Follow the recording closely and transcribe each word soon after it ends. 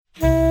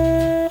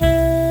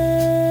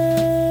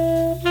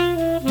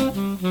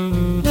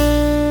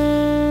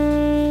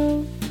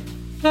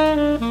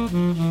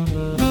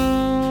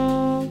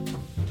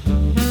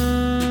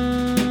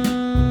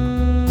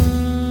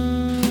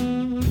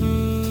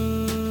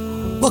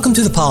Welcome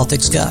to the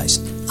Politics Guys.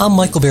 I'm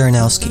Michael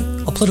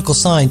Baranowski, a political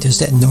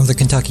scientist at Northern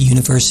Kentucky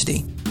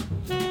University.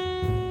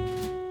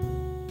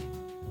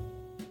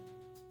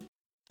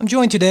 I'm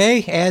joined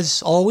today,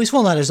 as always,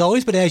 well, not as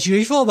always, but as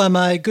usual, by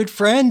my good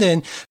friend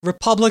and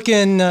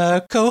Republican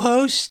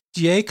co-host,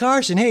 Jay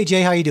Carson. Hey,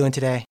 Jay, how are you doing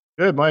today?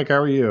 Good, Mike. How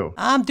are you?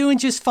 I'm doing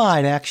just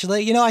fine,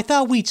 actually. You know, I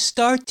thought we'd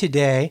start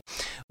today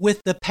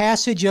with the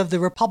passage of the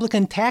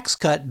Republican tax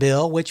cut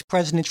bill, which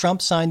President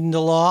Trump signed into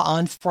law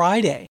on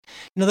Friday.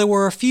 You know, there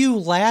were a few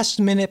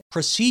last-minute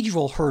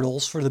procedural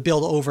hurdles for the bill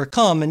to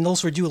overcome, and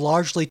those were due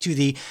largely to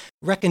the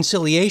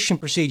reconciliation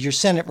procedure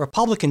Senate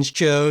Republicans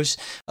chose,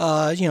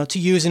 to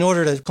use in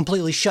order to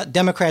completely shut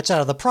Democrats out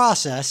of the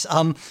process.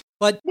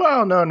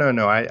 Well,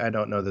 no. I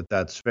don't know that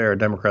that's fair.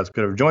 Democrats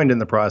could have joined in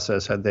the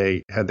process had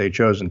they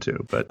chosen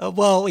to. But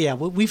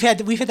we've had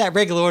that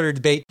regular order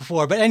debate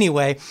before. But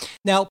anyway,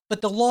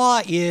 but the law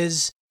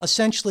is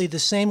essentially the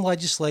same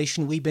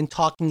legislation we've been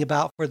talking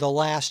about for the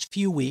last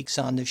few weeks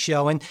on the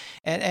show, and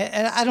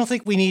I don't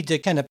think we need to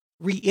kind of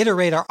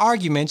reiterate our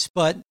arguments.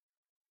 But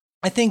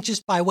I think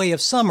just by way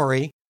of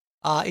summary,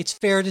 it's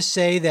fair to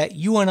say that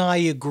you and I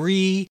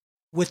agree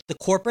with the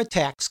corporate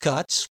tax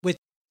cuts, with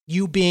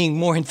you being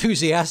more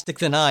enthusiastic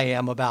than I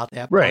am about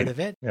that part of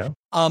it. Yeah.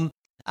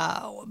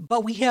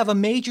 But we have a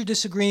major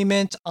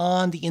disagreement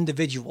on the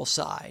individual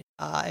side.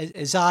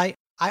 As I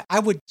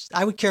would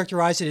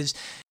characterize it as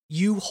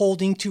you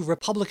holding to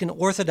Republican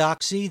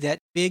orthodoxy that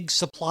big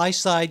supply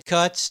side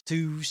cuts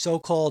to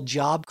so-called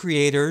job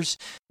creators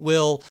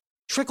will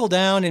trickle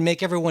down and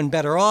make everyone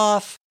better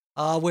off.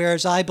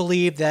 Whereas I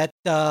believe that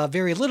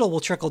very little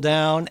will trickle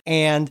down,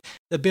 and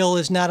the bill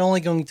is not only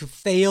going to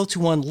fail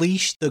to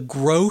unleash the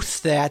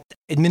growth that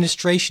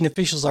administration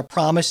officials are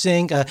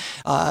promising.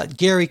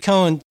 Gary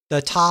Cohn,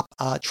 the top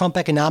Trump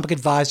economic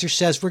advisor,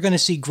 says we're going to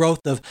see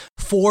growth of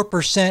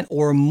 4%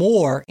 or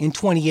more in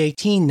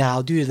 2018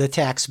 now due to the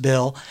tax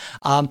bill.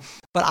 But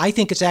I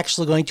think it's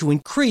actually going to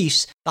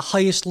increase the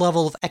highest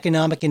level of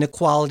economic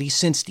inequality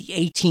since the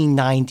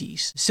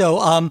 1890s.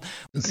 So,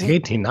 it's the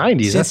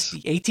 1890s. Since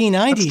the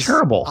 1890s. That's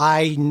terrible.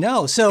 I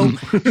know. So,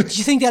 do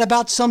you think that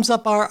about sums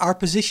up our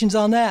positions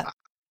on that?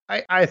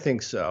 I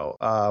think so.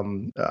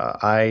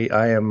 I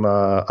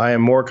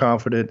am more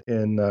confident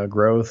in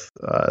growth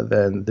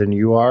than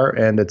you are,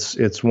 and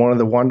it's one of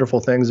the wonderful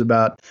things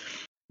about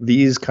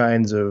these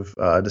kinds of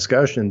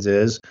discussions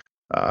is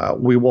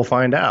we will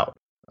find out,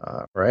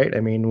 right?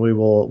 I mean, we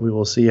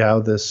will see how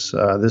this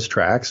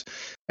tracks,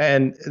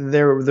 and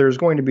there's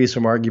going to be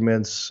some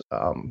arguments,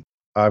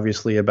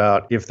 obviously,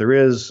 about if there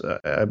is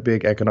a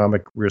big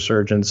economic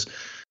resurgence.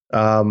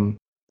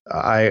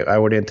 I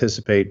would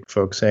anticipate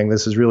folks saying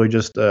this is really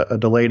just a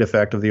delayed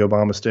effect of the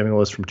Obama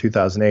stimulus from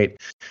 2008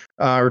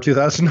 or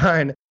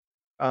 2009.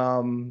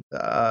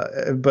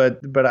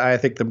 But I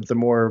think the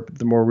more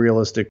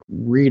realistic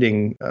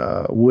reading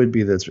would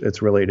be that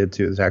it's related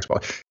to the tax law.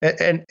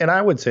 And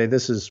I would say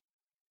this is,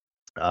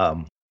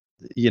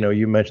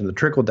 you mentioned the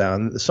trickle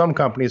down. Some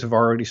companies have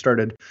already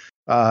started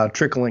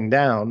trickling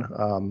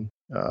down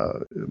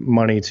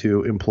money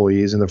to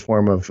employees in the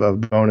form of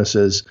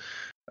bonuses.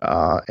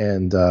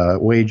 And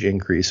wage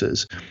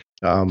increases,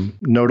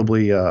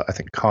 notably, I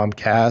think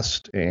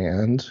Comcast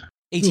and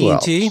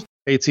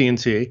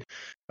AT&T,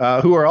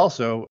 who are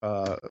also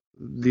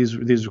these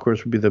of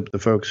course would be the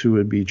folks who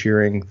would be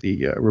cheering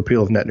the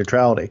repeal of net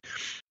neutrality.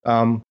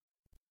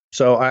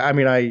 So I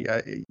mean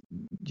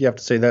you have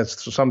to say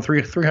that's some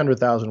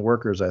 300,000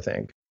 workers I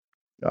think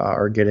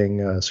are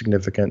getting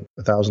significant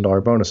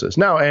 $1,000 bonuses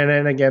now.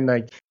 And again,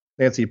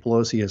 Nancy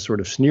Pelosi has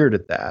sort of sneered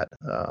at that,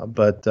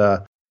 but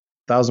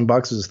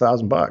 $1,000 is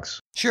 $1,000.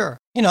 Sure.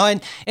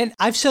 And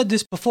I've said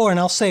this before, and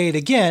I'll say it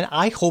again.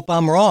 I hope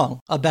I'm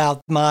wrong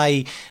about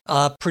my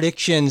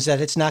predictions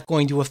that it's not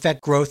going to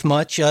affect growth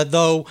much,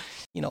 though,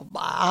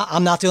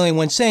 I'm not the only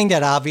one saying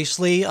that,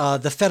 obviously.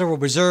 The Federal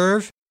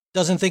Reserve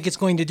doesn't think it's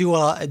going to do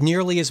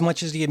nearly as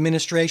much as the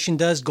administration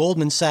does.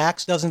 Goldman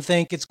Sachs doesn't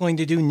think it's going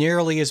to do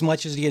nearly as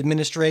much as the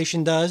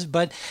administration does.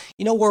 But,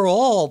 we're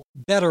all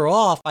better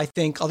off, I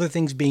think, other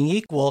things being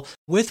equal,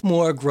 with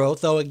more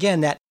growth, though,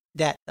 again, that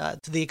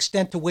to the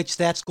extent to which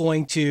that's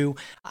going to,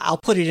 I'll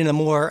put it in a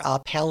more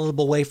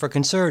palatable way for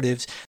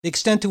conservatives, the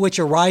extent to which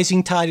a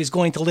rising tide is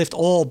going to lift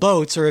all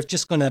boats, or if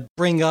just going to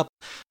bring up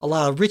a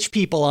lot of rich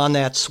people on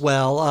that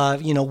swell,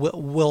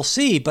 we'll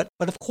see. But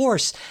of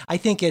course, I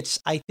think it's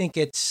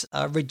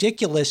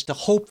ridiculous to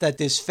hope that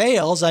this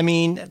fails. I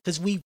mean, because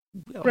we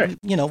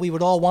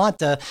would all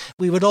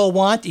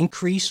want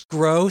increased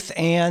growth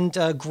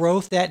and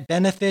growth that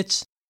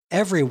benefits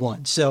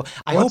everyone. So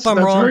I hope I'm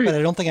wrong, but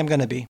I don't think I'm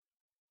going to be.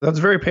 That's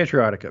very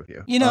patriotic of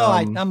you.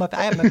 I'm a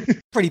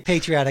pretty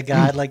patriotic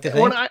guy, I'd like to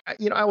think.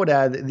 I would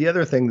add the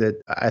other thing that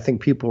I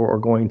think people are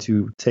going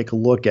to take a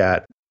look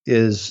at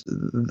is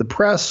the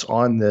press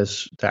on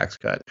this tax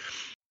cut,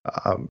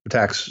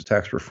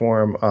 tax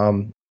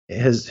reform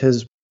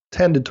has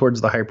tended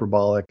towards the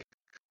hyperbolic,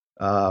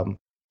 and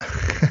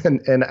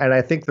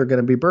I think they're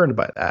going to be burned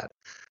by that.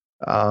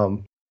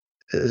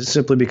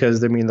 Simply because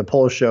the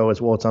polls show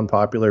as well it's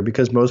unpopular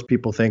because most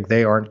people think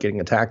they aren't getting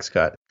a tax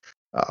cut.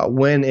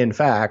 when in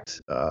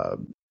fact,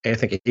 I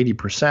think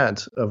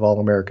 80% of all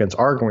Americans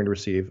are going to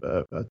receive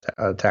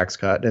a tax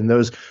cut, and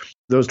those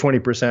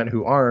 20%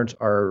 who aren't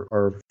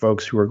are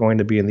folks who are going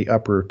to be in the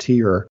upper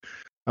tier.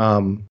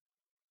 Um,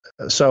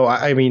 so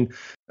I mean,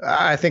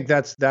 I think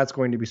that's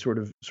going to be sort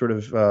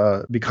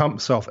of become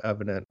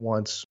self-evident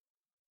once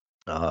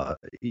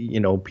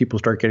people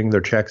start getting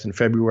their checks in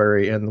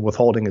February, and the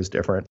withholding is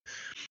different.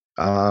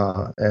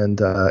 And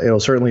it'll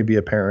certainly be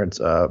apparent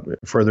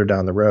further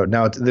down the road.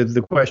 Now,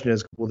 the question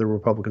is, will the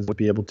Republicans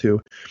be able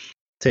to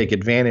take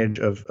advantage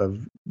of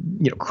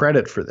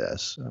credit for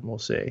this? And we'll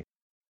see.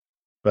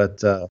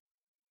 But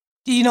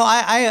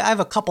I have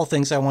a couple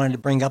things I wanted to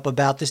bring up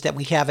about this that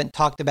we haven't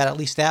talked about at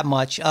least that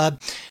much.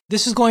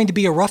 This is going to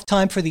be a rough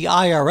time for the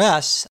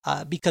IRS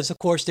because, of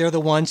course, they're the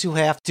ones who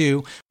have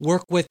to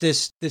work with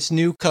this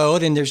new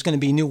code, and there's going to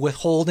be new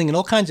withholding and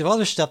all kinds of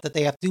other stuff that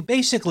they have to do.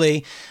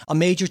 Basically, a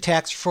major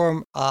tax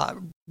reform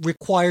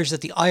requires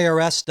that the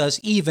IRS does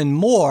even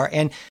more.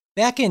 And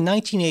back in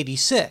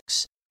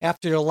 1986,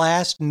 after the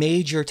last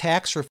major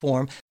tax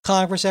reform,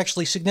 Congress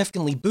actually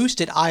significantly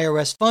boosted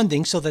IRS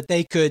funding so that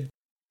they could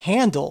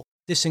handle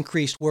this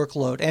increased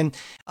workload. And,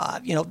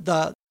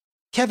 the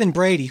Kevin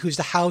Brady, who's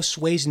the House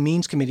Ways and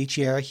Means Committee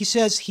chair, he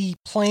says he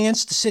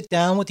plans to sit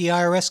down with the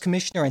IRS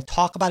commissioner and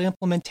talk about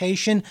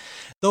implementation,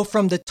 though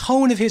from the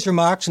tone of his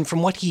remarks and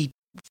from what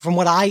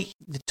I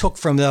took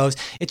from those,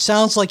 it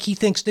sounds like he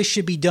thinks this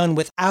should be done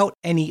without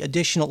any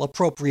additional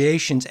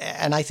appropriations.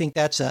 And I think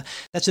that's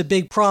a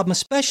big problem,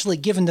 especially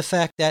given the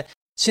fact that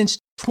since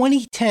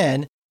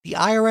 2010, the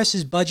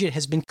IRS's budget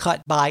has been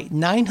cut by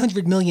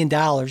 $900 million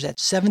at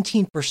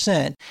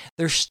 17%.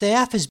 Their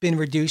staff has been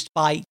reduced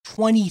by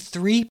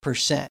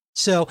 23%.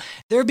 So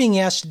they're being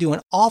asked to do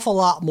an awful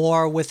lot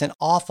more with an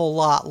awful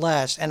lot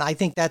less. And I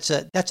think that's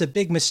a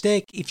big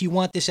mistake if you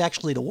want this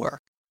actually to work.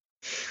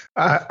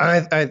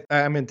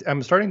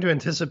 I'm starting to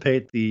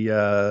anticipate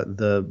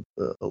the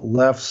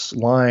left's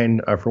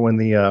line for when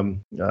the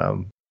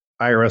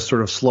IRS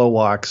sort of slow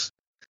walks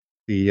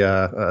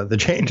the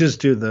changes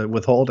to the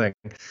withholding.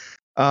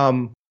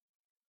 I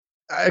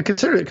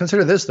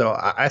consider this though.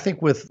 I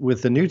think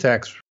with the new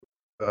tax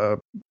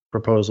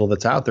proposal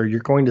that's out there, you're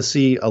going to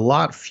see a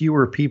lot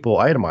fewer people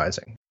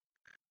itemizing,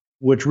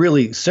 which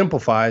really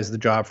simplifies the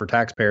job for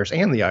taxpayers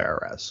and the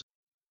IRS.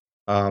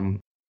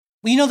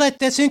 Well,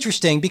 that's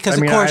interesting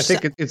because of course I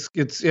think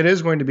it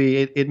is going to be.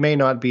 It may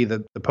not be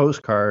the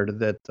postcard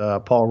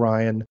that Paul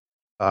Ryan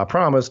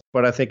promised,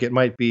 but I think it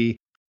might be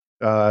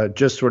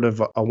just sort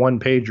of a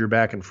one-pager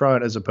back and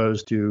front as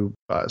opposed to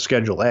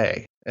Schedule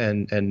A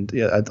and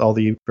all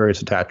the various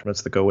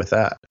attachments that go with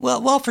that.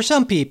 Well, for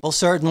some people,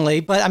 certainly.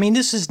 But I mean,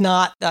 this is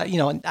not,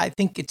 I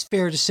think it's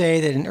fair to say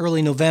that in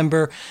early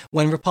November,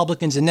 when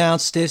Republicans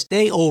announced this,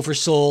 they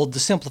oversold the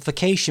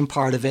simplification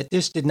part of it.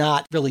 This did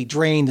not really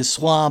drain the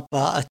swamp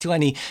to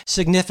any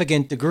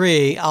significant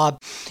degree.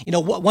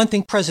 One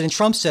thing President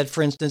Trump said,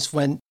 for instance,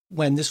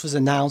 when this was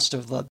announced,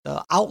 or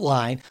the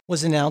outline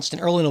was announced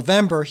in early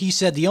November, he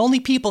said the only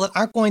people that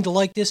aren't going to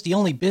like this, the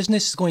only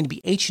business is going to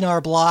be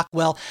H&R Block.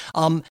 Well,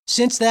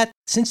 since that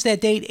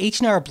date,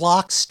 H&R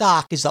Block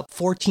stock is up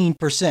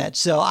 14%.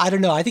 So I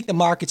don't know. I think the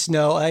markets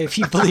know if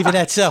you believe in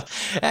that. So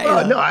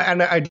no,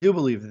 I do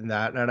believe in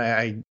that,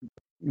 and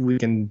we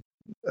can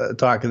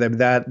talk to them.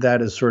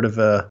 That is sort of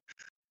a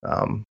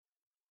I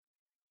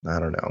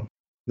don't know.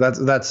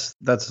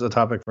 That's a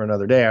topic for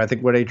another day. I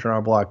think what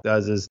H&R Block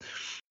does is.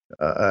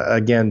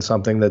 Again,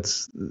 something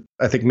that's,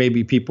 I think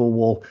maybe people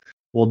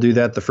will do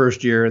that the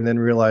first year and then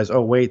realize,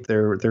 oh wait,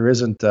 there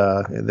isn't.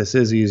 This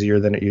is easier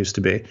than it used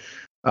to be.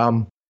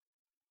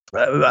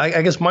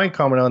 I guess my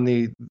comment on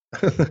the,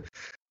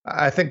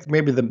 I think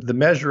maybe the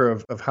measure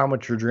of how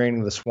much you're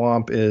draining the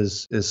swamp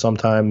is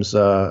sometimes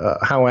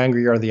how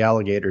angry are the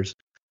alligators.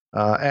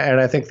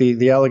 And I think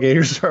the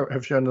alligators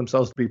have shown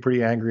themselves to be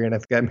pretty angry, and I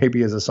think that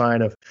maybe is a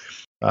sign of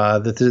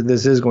that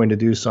this is going to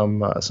do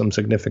some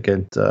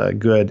significant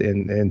good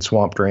in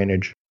swamp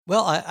drainage.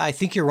 Well, I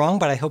think you're wrong,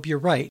 but I hope you're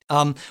right.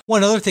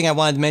 One other thing I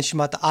wanted to mention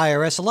about the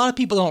IRS, a lot of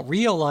people don't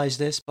realize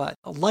this, but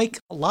like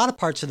a lot of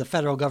parts of the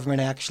federal government,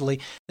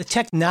 actually, the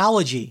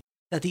technology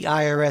that the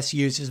IRS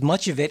uses,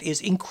 much of it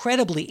is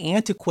incredibly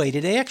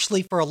antiquated. They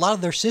actually, for a lot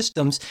of their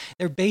systems,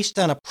 they're based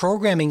on a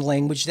programming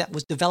language that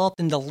was developed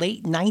in the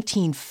late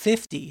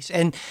 1950s.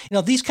 And,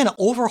 these kind of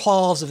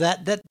overhauls of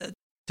that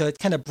to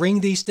kind of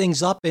bring these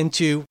things up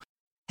into,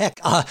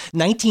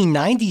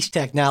 1990s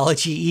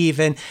technology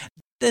even,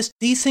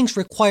 these things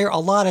require a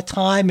lot of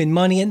time and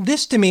money. And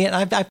this, to me, and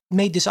I've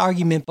made this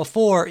argument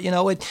before,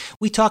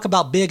 we talk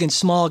about big and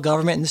small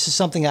government, and this is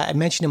something I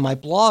mentioned in my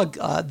blog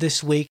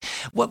this week.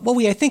 What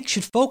we, I think,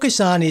 should focus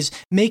on is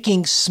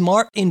making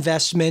smart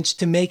investments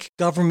to make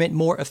government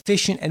more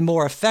efficient and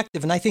more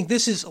effective. And I think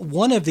this is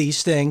one of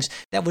these things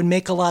that would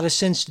make a lot of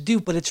sense to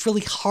do, but it's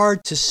really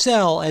hard to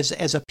sell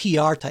as a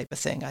PR type of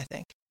thing, I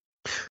think.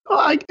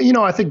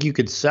 I think you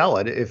could sell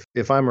it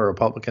if I'm a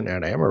Republican,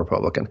 and I am a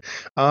Republican.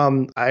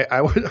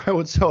 I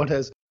would sell it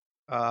as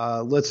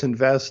let's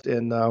invest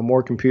in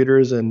more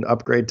computers and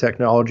upgrade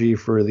technology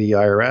for the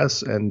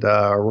IRS, and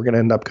we're going to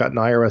end up cutting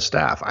IRS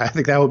staff. I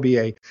think that would be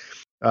a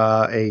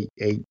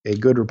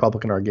good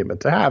Republican argument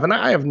to have, and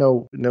I have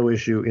no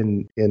issue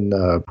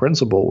in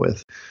principle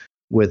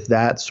with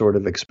that sort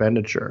of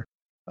expenditure.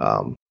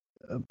 Um,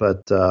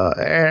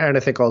 and I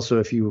think also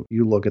if you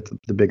look at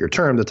the bigger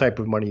term, the type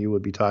of money you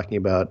would be talking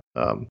about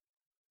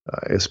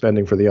is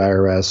spending for the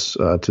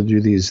IRS to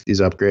do these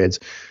upgrades,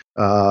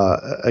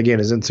 again,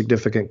 is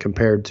insignificant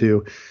compared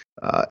to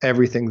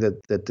everything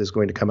that is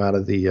going to come out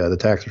of the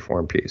tax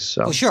reform piece.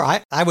 So, well, sure,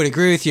 I would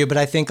agree with you, but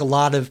I think a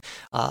lot of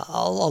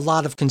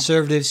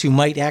conservatives who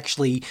might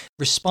actually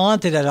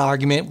respond to that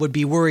argument would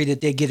be worried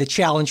that they get a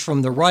challenge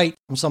from the right,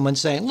 from someone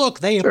saying, "Look,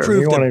 they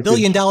approved $1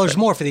 billion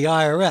more for the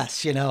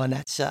IRS," and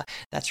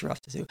that's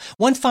rough to do.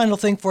 One final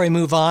thing before I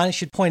move on, I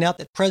should point out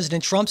that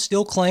President Trump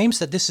still claims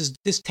that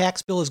this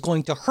tax bill is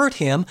going to hurt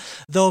him,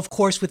 though of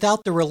course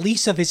without the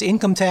release of his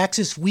income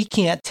taxes, we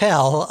can't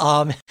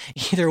tell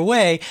either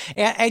way.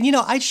 And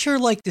I'd sure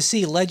like to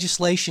see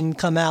legislation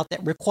come out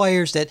that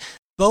requires that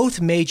both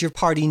major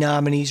party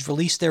nominees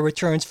release their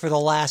returns for the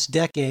last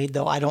decade,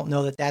 though I don't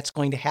know that that's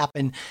going to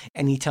happen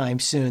anytime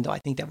soon, though I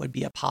think that would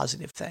be a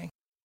positive thing.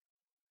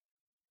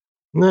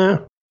 Nah.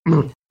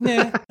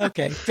 Yeah,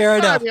 okay, fair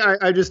enough. I mean,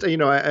 I just,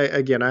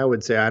 I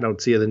would say I don't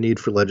see the need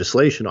for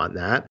legislation on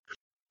that.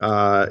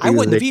 I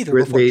wouldn't have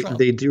either.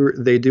 They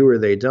do or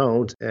they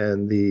don't,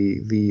 and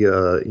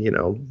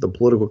the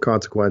political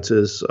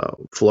consequences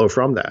flow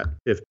from that.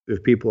 If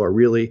people are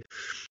really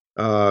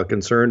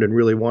concerned and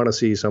really want to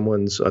see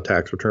someone's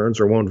tax returns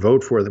or won't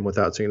vote for them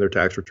without seeing their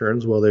tax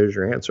returns, well, there's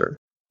your answer.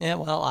 Yeah,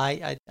 well,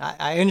 I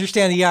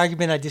understand the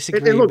argument. I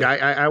disagree. And look,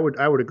 I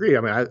would agree.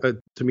 I mean,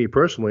 to me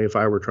personally, if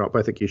I were Trump,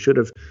 I think he should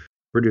have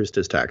produced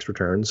his tax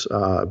returns,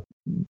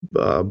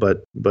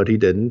 but he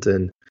didn't,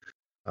 and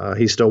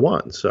he still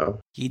won. So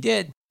he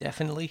did.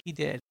 Definitely he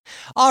did.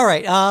 All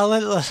right,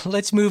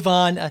 let's move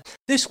on.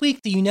 This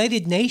week, the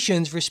United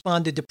Nations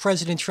responded to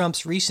President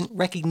Trump's recent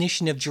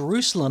recognition of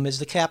Jerusalem as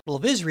the capital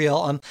of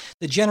Israel.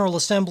 The General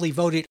Assembly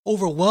voted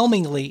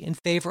overwhelmingly in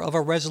favor of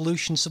a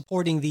resolution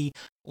supporting the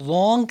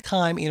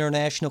long-time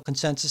international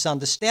consensus on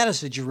the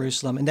status of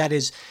Jerusalem, and that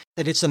is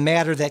that it's a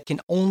matter that can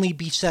only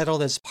be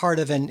settled as part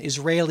of an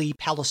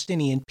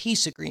Israeli-Palestinian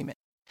peace agreement.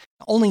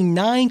 Only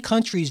 9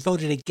 countries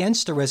voted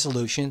against the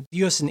resolution, the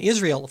U.S. and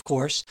Israel, of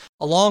course,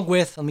 along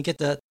with, let me get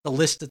the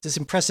list, this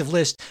impressive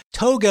list,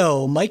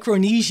 Togo,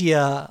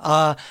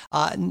 Micronesia,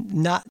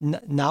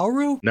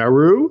 Nauru?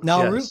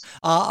 Yes.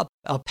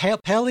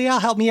 Pelia,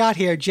 help me out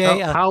here,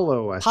 Jay.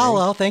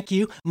 Palau, thank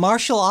you.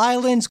 Marshall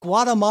Islands,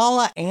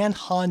 Guatemala, and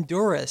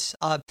Honduras.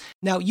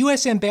 Now,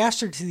 U.S.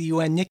 Ambassador to the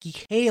UN, Nikki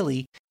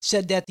Haley,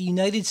 said that the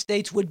United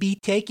States would be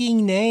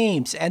taking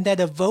names and that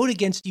a vote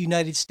against the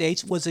United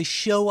States was a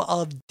show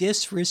of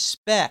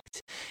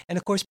disrespect. And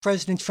of course,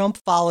 President Trump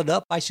followed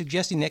up by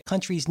suggesting that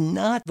countries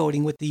not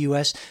voting with the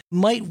U.S.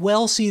 might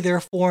well see their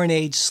foreign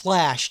aid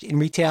slashed in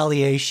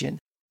retaliation.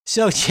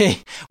 So, Jay,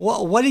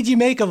 what did you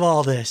make of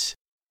all this?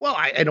 Well,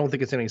 I don't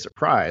think it's any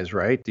surprise,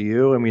 right? Do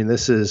you? I mean,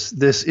 this is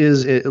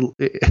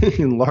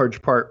in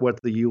large part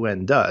what the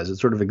UN does. It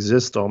sort of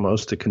exists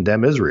almost to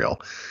condemn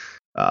Israel.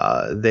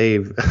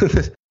 They've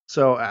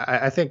so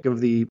I think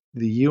of the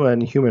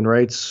UN Human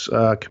Rights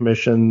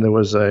Commission. There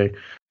was there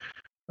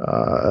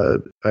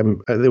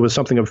was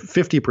something of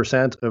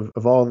 50%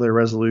 of all their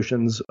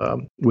resolutions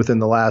within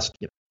the last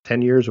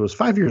 10 years. It was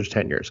 5 years,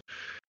 10 years.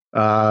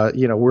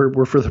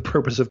 We're for the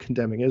purpose of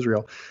condemning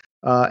Israel.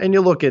 And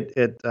you look at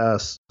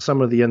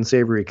some of the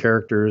unsavory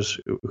characters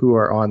who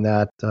are on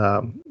that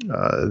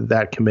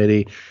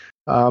committee.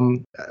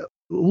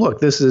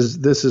 Look, this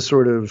is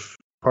sort of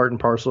part and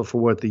parcel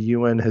for what the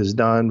UN has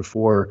done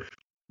for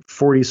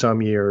 40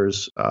 some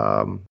years,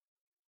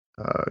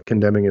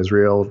 condemning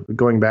Israel,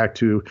 going back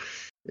to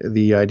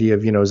the idea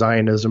of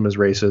Zionism as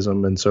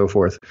racism and so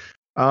forth.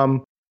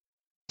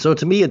 So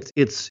to me,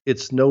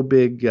 it's no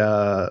big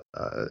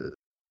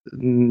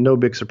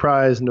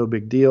surprise, no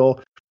big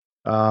deal.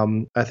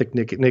 I think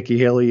Nikki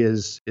Haley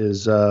has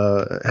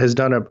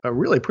done a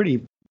really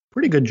pretty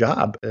good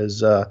job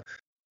as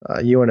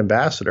UN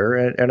ambassador,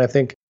 and I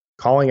think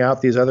calling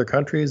out these other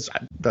countries,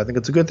 I think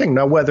it's a good thing.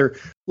 Now, whether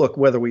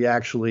we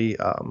actually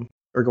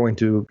are going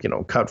to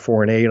cut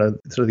foreign aid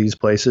to these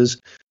places,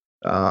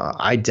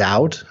 I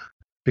doubt,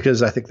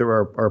 because I think there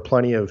are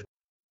plenty of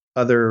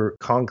other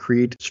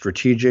concrete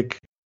strategic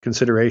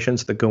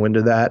considerations that go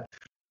into that.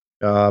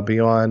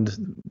 Beyond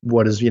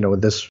what is,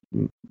 at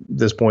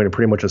this point,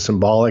 pretty much a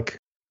symbolic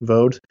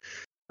vote.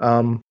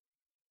 But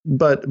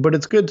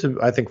it's good to,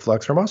 I think,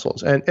 flex our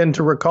muscles and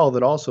to recall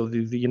that also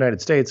the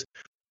United States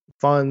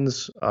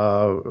funds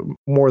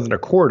more than a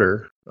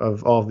quarter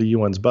of all of the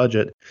UN's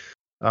budget,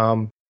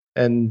 and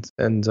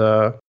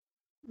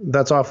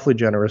that's awfully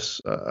generous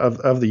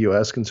of the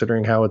U.S.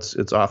 considering how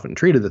it's often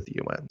treated at the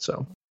UN.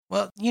 So,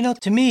 well,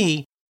 to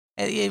me,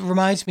 it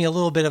reminds me a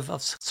little bit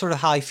of sort of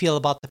how I feel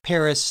about the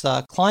Paris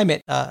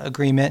climate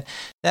agreement,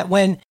 that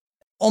when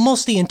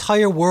almost the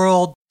entire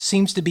world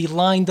seems to be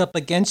lined up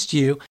against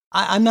you.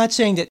 I'm not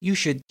saying that you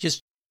should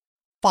just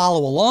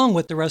follow along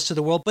with the rest of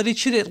the world, but it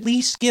should at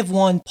least give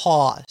one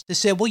pause to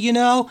say,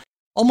 well,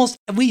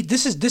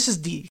 this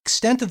is the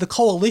extent of the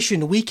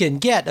coalition we can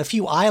get. A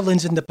few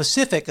islands in the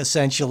Pacific,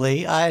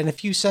 essentially, and a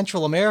few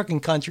Central American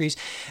countries.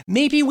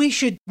 Maybe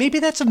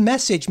that's a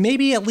message.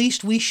 Maybe at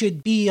least we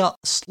should be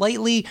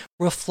slightly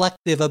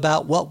reflective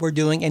about what we're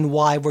doing and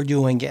why we're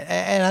doing it.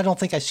 And I don't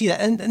think I see that.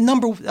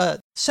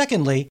 And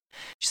secondly,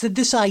 she said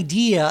this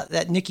idea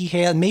that Nikki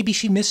Haley, maybe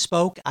she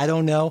misspoke, I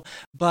don't know,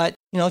 but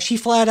she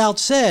flat out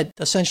said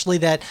essentially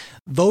that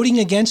voting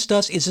against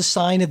us is a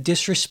sign of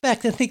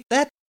disrespect. I think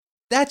that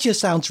just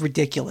sounds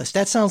ridiculous.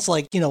 That sounds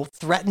like,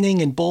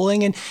 threatening and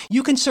bullying. And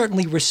you can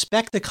certainly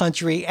respect the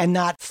country and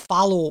not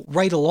follow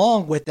right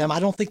along with them.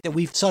 I don't think that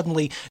we've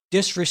suddenly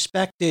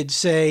disrespected,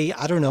 say,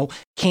 I don't know,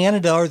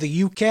 Canada or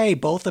the UK,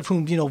 both of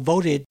whom,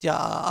 voted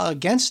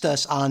against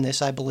us on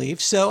this, I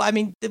believe. So, I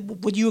mean,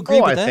 would you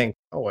agree with that?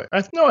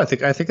 I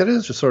think that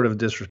is just sort of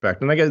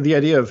disrespect. And I get the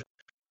idea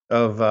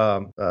of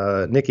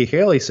Nikki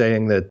Haley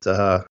saying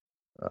that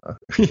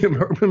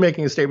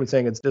making a statement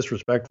saying it's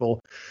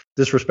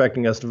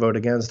disrespecting us to vote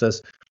against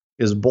us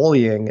is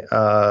bullying.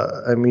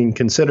 I mean,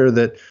 consider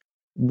that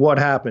what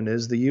happened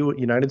is the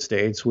United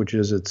States, which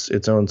is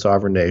its own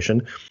sovereign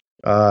nation,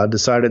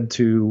 decided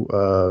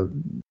to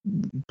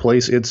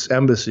place its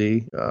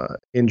embassy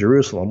in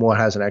Jerusalem. Well, it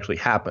hasn't actually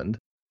happened,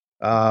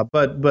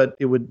 but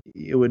it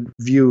would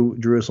view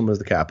Jerusalem as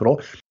the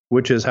capital,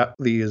 which is how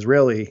the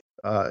Israeli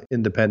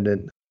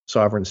independent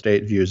sovereign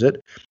state views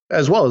it,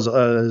 as well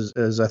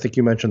as I think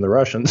you mentioned the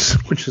Russians,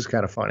 which is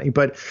kind of funny.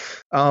 But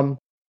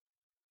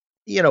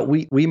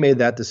we made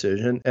that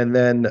decision, and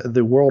then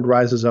the world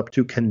rises up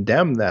to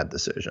condemn that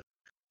decision.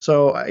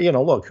 So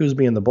look, who's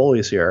being the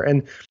bullies here?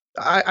 And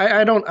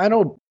I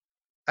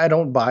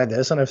don't buy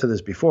this, and I've said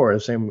this before. The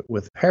same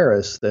with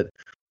Paris, that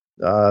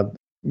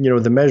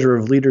the measure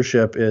of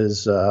leadership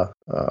is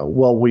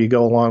we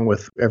go along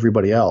with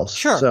everybody else.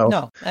 Sure. So,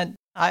 no, and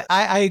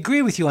I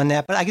agree with you on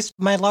that, but I guess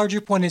my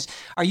larger point is,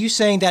 are you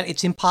saying that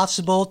it's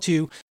impossible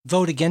to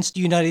vote against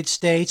the United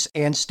States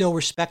and still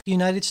respect the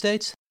United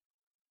States?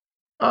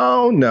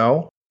 Oh,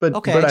 no.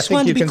 But I just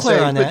wanted to be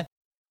clear on that.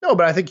 No,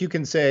 but I think you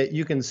can say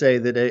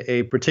that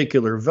a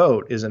particular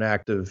vote is an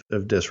act of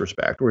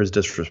disrespect or is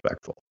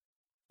disrespectful.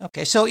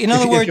 Okay, so in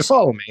other words, if you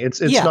follow me, it's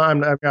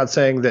not. I'm not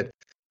saying that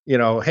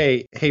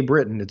hey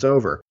Britain, it's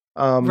over.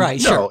 Right.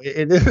 No,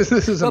 sure.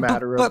 This is a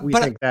matter of we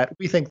think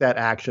that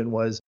action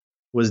was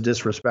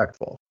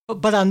disrespectful.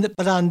 But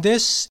on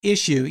this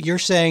issue, you're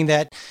saying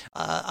that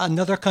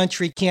another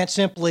country can't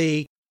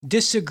simply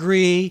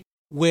disagree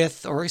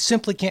with, or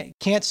simply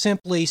can't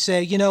simply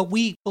say,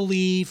 we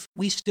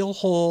still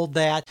hold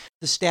that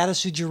the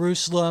status of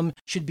Jerusalem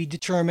should be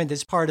determined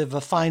as part of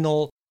a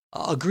final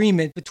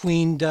agreement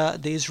between the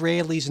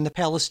Israelis and the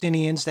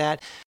Palestinians,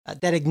 that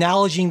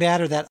acknowledging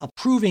that or that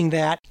approving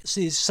that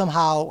is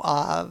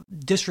somehow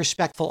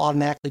disrespectful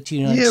automatically to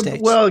the United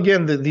States. Well,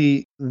 again,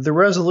 the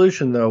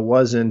resolution though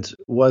wasn't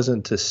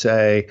to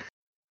say,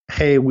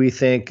 hey, we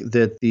think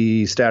that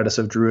the status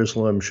of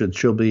Jerusalem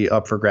should be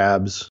up for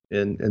grabs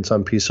in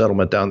some peace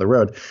settlement down the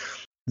road.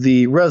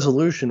 The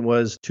resolution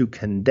was to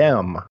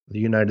condemn the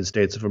United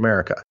States of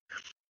America.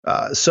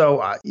 I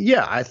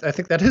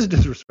think that is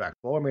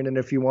disrespectful. I mean, and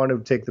if you want to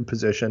take the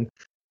position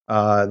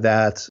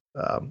that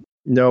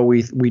no,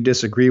 we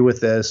disagree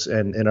with this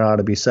and it ought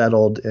to be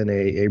settled in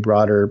a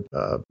broader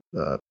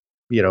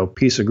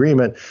peace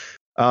agreement,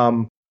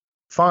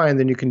 fine,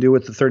 then you can do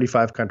what the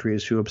 35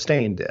 countries who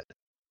abstained did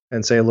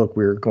and say, look,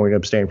 we're going to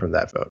abstain from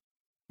that vote.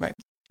 Right.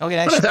 Okay.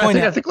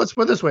 I think let's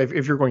put it this way: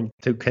 if you're going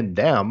to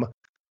condemn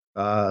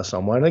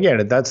someone,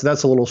 again, that's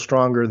a little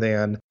stronger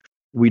than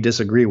we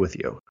disagree with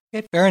you.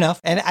 Okay, fair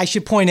enough. And I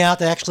should point out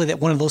that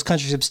one of those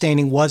countries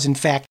abstaining was, in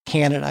fact,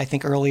 Canada. I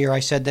think earlier I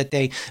said that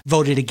they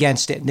voted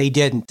against it, and they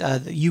didn't.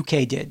 The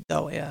UK did,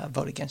 though,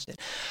 vote against it.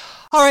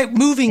 All right,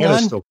 moving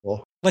Canada's on. Still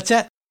cool. What's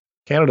that?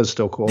 Canada's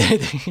still cool. There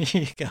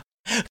you go.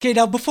 Okay,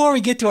 now before we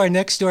get to our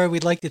next story,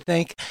 we'd like to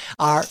thank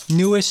our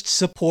newest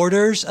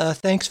supporters.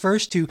 Thanks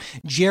first to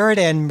Jared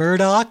and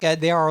Murdoch.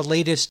 They are our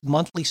latest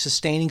monthly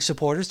sustaining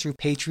supporters through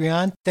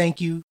Patreon. Thank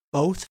you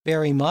both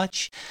very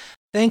much.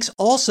 Thanks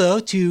also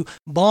to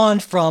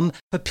Bond from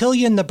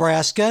Papillion,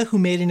 Nebraska, who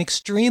made an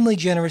extremely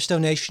generous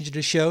donation to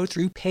the show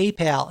through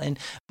PayPal. And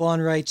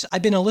Bond writes,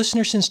 I've been a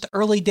listener since the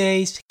early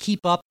days.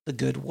 Keep up the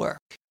good work.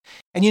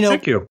 And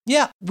thank you.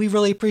 Yeah, we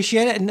really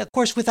appreciate it. And of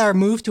course, with our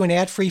move to an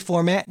ad-free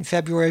format in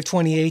February of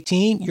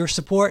 2018, your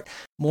support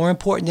more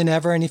important than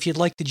ever. And if you'd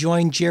like to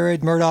join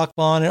Jared, Murdoch,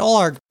 Bond, and all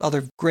our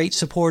other great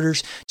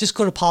supporters, just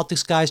go to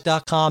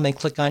politicsguys.com and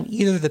click on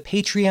either the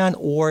Patreon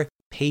or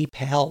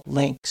PayPal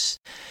links.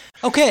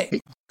 Okay,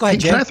 go ahead,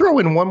 Jim. Can I throw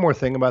in one more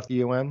thing about the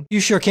UN? You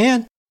sure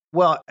can.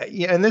 Well,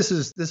 yeah, and this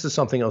is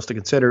something else to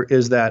consider,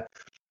 is that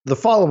the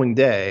following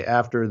day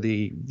after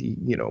the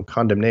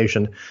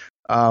condemnation,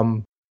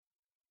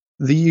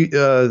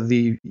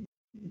 the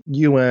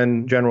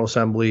UN General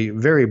Assembly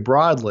very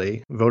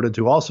broadly voted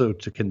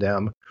to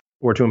condemn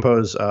or to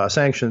impose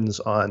sanctions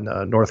on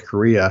North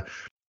Korea,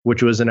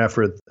 which was an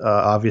effort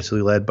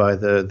obviously led by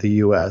the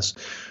U.S.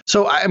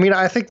 So I mean,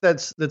 I think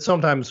that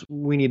sometimes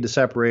we need to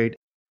separate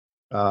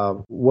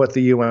what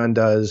the UN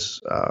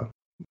does,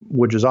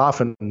 which is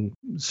often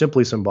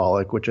simply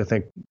symbolic, which I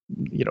think,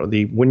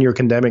 when you're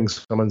condemning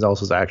someone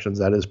else's actions,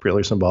 that is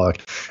purely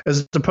symbolic,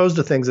 as opposed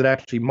to things that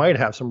actually might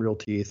have some real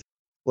teeth,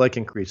 like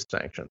increased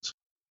sanctions.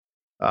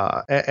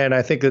 And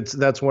I think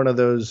that's one of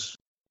those,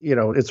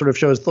 it sort of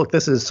shows, look,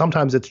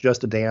 sometimes it's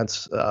just a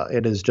dance.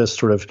 It is just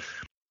sort of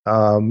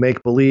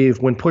make believe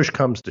when push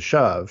comes to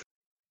shove.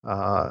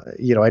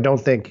 I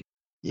don't think,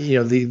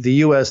 the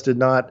U.S. did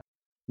not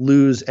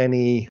lose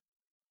any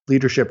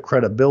leadership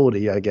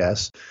credibility, I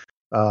guess,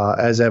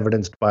 as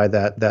evidenced by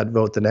that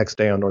vote the next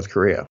day on North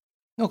Korea.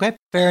 Okay,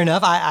 fair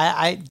enough.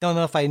 I don't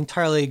know if I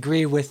entirely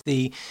agree with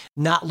the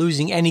not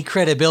losing any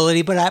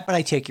credibility, but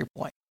I take your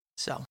point.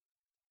 So,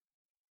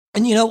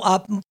 and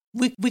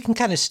we can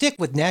kind of stick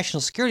with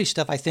national security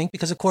stuff, I think,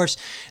 because of course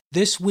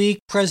this week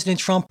President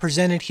Trump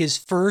presented his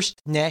first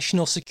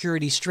national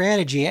security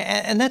strategy,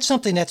 and that's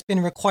something that's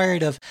been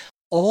required of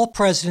all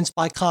presidents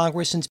by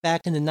Congress since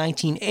back in the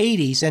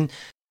 1980s. And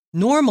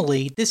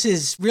normally, this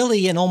is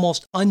really an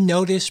almost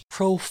unnoticed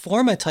pro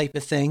forma type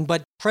of thing,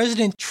 but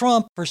President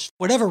Trump, for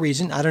whatever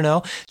reason, I don't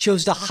know,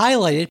 chose to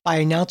highlight it by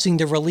announcing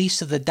the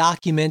release of the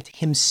document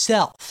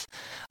himself.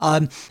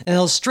 And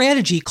the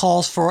strategy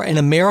calls for an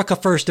America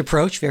First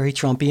approach, very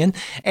Trumpian,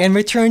 and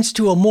returns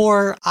to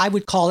I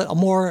would call it a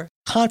more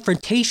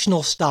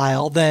confrontational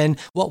style than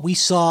what we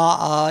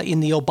saw in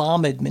the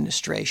Obama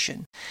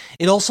administration.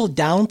 It also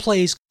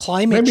downplays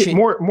climate change. Maybe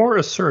more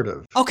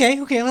assertive. Okay.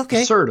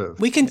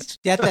 Assertive. We can.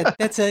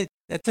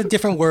 That's a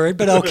different word,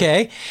 but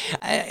okay.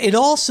 It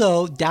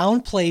also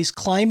downplays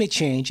climate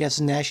change as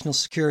a national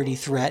security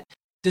threat,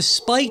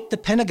 despite the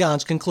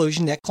Pentagon's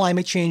conclusion that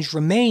climate change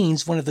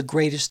remains one of the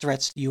greatest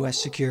threats to U.S.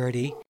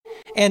 security.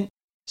 And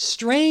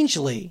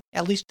strangely,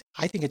 at least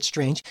I think it's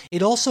strange,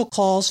 it also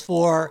calls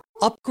for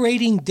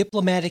upgrading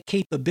diplomatic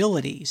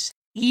capabilities,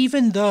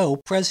 even though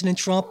President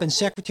Trump and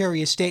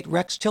Secretary of State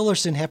Rex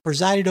Tillerson have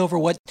presided over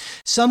what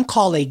some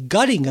call a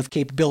gutting of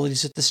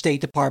capabilities at the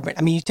State Department.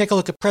 I mean, you take a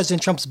look at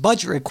President Trump's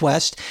budget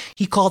request.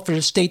 He called for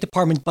the State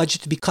Department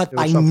budget to be cut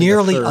by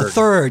nearly a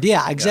third.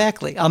 Yeah,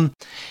 exactly. Yeah.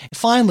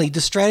 Finally,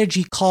 the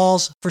strategy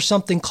calls for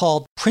something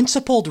called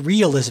principled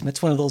realism.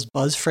 It's one of those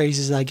buzz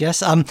phrases, I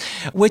guess,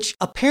 which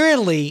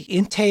apparently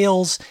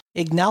entails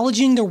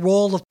acknowledging the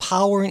role of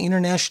power in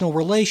international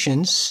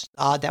relations.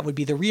 That would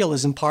be the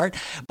realism part.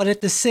 But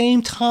at the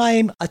same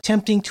time,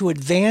 attempting to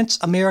advance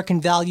American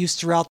values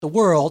throughout the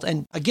world.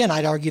 And again,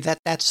 I'd argue that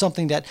that's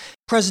something that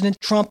President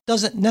Trump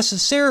doesn't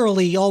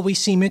necessarily always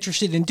seem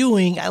interested in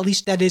doing, at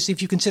least that is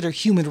if you consider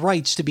human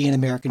rights to be an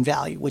American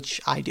value, which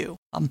I do.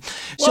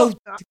 So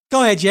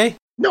go ahead, Jay.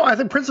 No, I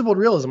think principled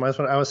realism,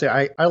 I would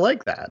say I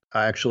like that,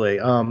 actually.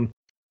 And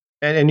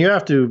you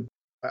have to,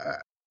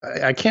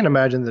 I can't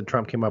imagine that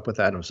Trump came up with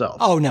that himself.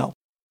 Oh, no.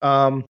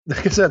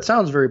 Because that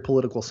sounds very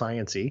political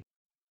science-y.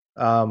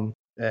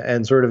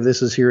 And sort of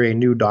this is here a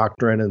new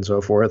doctrine and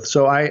so forth.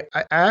 So I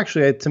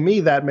actually, to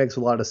me, that makes a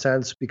lot of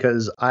sense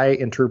because I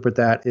interpret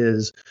that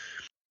as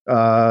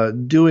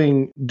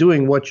doing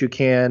what you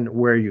can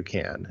where you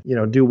can.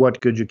 Do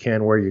what good you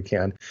can where you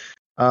can.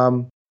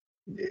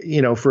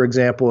 For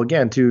example,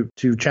 again,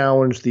 to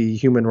challenge the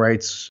human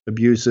rights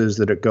abuses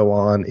that go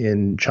on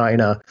in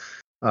China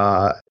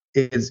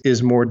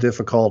is more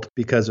difficult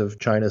because of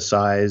China's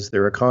size,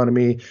 their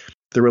economy,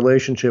 the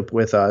relationship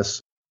with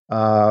us.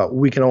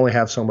 We can only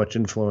have so much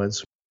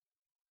influence.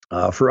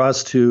 For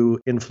us to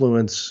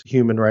influence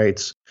human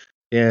rights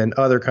in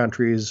other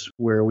countries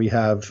where we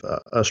have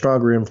a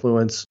stronger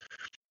influence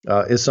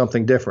is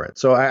something different.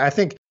 So I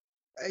think,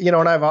 and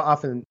I've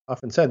often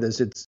said this,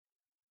 it's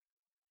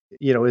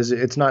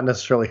not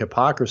necessarily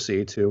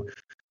hypocrisy to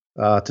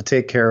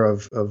take care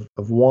of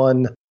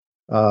one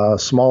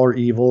smaller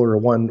evil or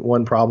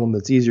one problem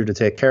that's easier to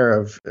take care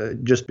of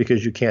just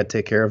because you can't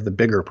take care of the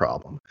bigger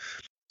problem.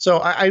 So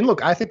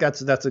I think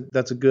that's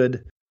a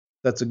good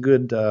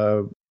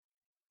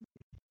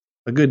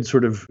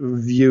sort of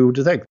view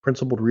to take,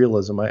 principled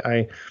realism.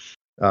 I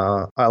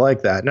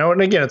like that. Now, and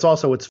again, it's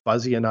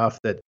fuzzy enough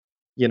that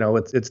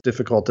it's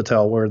difficult to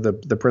tell where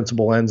the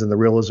principle ends and the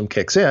realism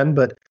kicks in,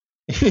 but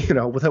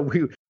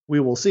we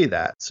will see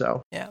that.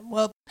 So yeah,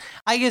 well,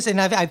 I guess, and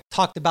I've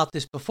talked about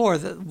this before.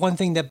 The one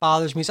thing that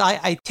bothers me is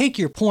I take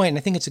your point, and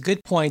I think it's a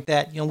good point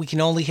that we can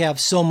only have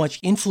so much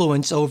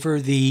influence over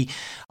the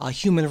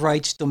human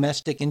rights,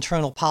 domestic,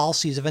 internal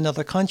policies of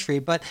another country.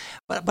 But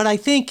I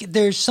think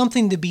there's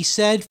something to be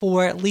said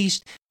for at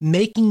least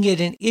making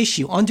it an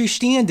issue,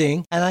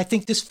 understanding, and I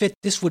think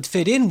this would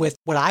fit in with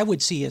what I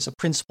would see as a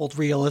principled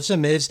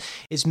realism is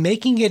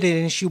making it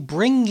an issue,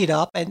 bringing it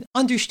up, and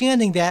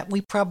understanding that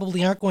we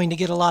probably aren't going to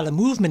get a lot of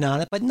movement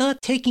on it, but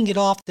not taking it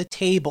off the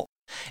table.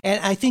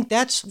 And I think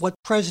that's what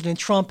President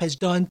Trump has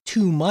done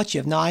too much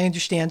of. Now, I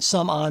understand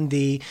some on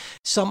the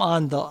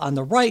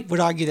right would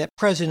argue that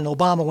President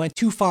Obama went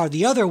too far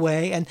the other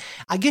way. And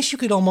I guess you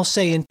could almost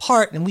say in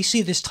part, and we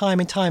see this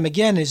time and time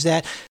again, is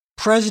that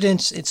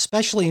presidents,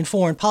 especially in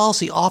foreign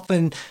policy,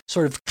 often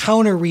sort of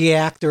counter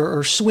react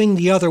or swing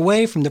the other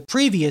way from the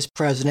previous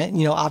president.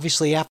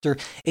 Obviously after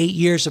 8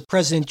 years of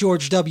President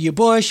George W.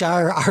 Bush,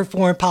 our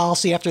foreign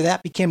policy after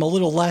that became a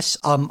little less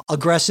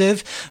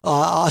aggressive,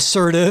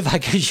 assertive, I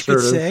guess you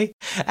could say.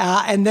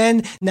 And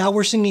then now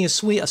we're seeing a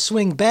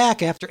swing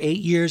back after 8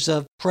 years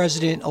of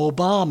President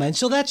Obama. And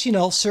so that's,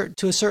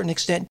 to a certain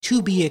extent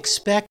to be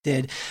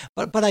expected.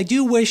 But I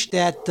do wish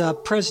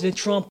that President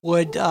Trump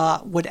would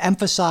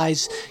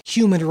emphasize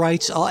human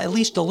rights at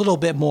least a little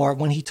bit more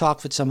when he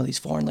talked with some of these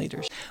foreign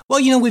leaders.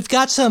 Well, we've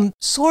got some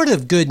sort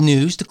of good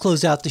news to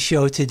close out the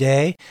show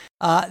today.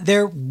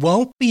 There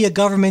won't be a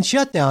government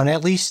shutdown,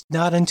 at least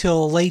not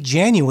until late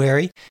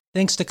January,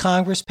 thanks to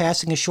Congress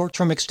passing a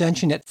short-term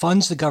extension that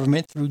funds the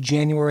government through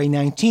January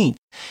 19th.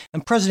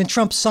 And President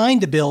Trump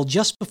signed the bill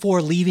just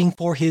before leaving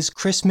for his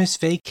Christmas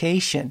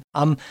vacation.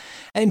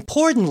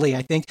 Importantly,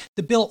 I think,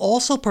 the bill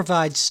also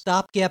provides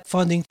stopgap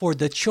funding for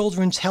the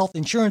Children's Health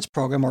Insurance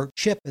Program, or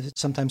CHIP as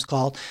it's sometimes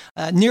called.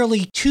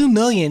 Nearly 2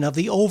 million of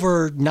the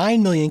over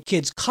 9 million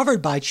kids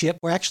covered by CHIP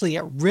were actually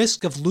at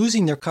risk of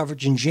losing their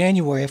coverage in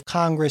January if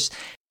Congress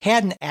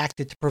hadn't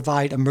acted to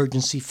provide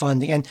emergency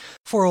funding. And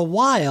for a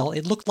while,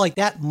 it looked like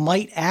that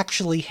might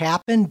actually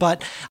happen,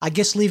 but I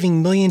guess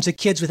leaving millions of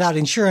kids without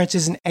insurance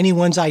isn't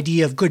anyone's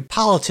idea of good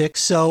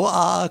politics, so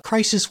a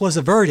crisis was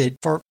averted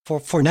for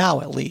now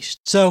at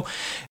least. So,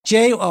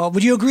 Jay,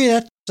 would you agree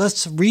that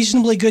that's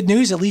reasonably good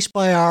news, at least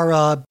by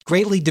our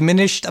greatly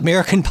diminished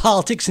American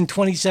politics in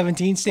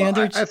 2017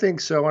 standards? Well, I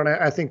think so, and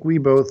I think we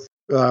both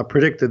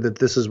predicted that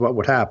this is what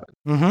would happen.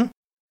 Mm-hmm.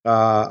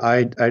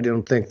 I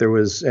don't think there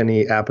was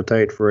any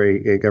appetite for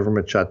a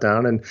government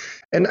shutdown,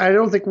 and I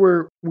don't think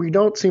we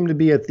don't seem to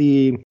be at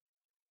the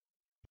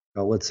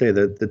let's say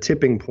the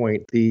tipping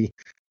point,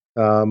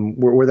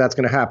 where that's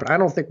going to happen. I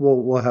don't think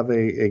we'll have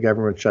a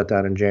government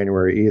shutdown in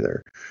January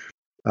either,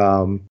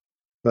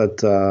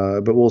 but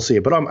we'll see.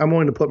 But I'm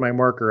willing to put my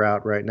marker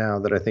out right now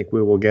that I think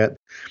we will get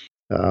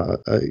if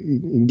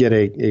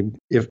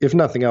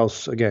nothing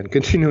else, again,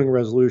 continuing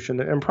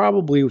resolution and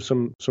probably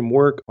some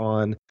work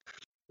on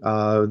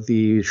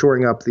the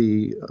shoring up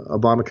the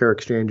Obamacare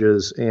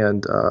exchanges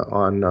and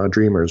on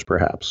Dreamers,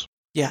 perhaps.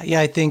 Yeah,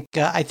 I think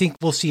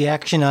we'll see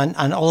action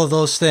on all of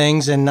those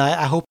things, and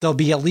I hope there'll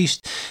be at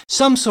least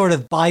some sort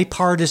of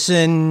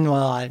bipartisan.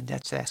 Well,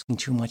 that's asking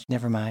too much.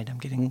 Never mind. I'm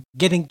getting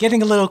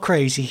a little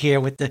crazy here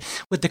with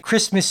the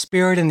Christmas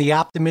spirit and the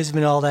optimism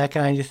and all that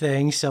kind of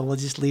thing. So we'll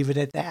just leave it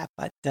at that.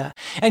 But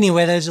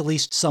anyway, that is at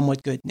least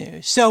somewhat good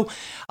news. So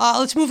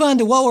let's move on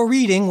to what we're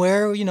reading,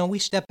 where we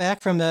step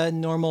back from the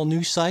normal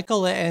news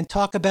cycle and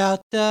talk about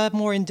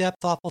more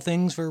in-depth, thoughtful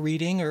things we're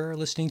reading or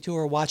listening to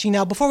or watching.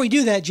 Now, before we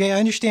do that, Jay, I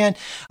understand.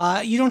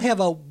 You don't have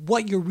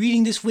what you're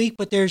reading this week,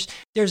 but there's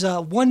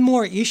one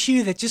more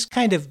issue that just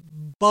kind of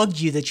bugged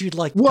you that you'd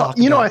like to talk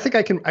about. I think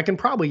I can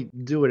probably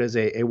do it as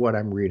a what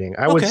I'm reading.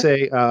 I would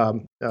say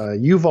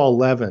Yuval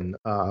Levin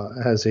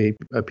has a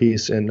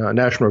piece in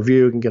National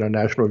Review. You can get on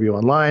National Review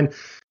online.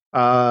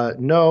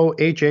 No,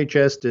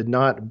 HHS did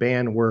not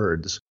ban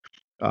words.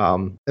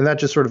 And that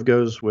just sort of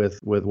goes with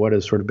what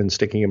has sort of been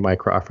sticking in my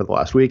craw for the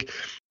last week.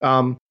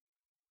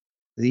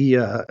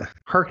 The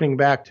harkening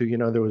back to,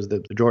 there was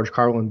the George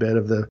Carlin bit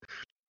of the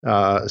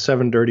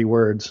 7 dirty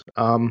words.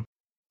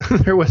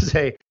 There was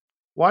a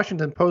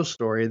Washington Post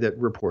story that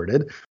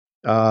reported,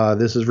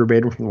 this is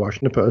verbatim from the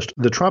Washington Post,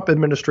 the Trump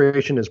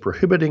administration is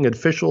prohibiting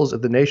officials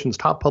at the nation's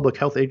top public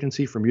health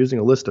agency from using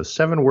a list of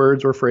 7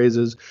 words or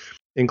phrases,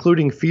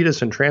 including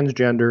fetus and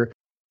transgender,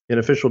 in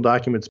official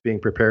documents being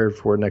prepared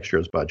for next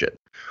year's budget.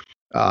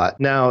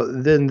 Now,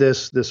 then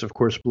this of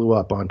course blew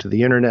up onto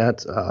the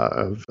internet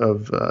of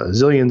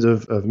zillions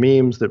of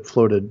memes that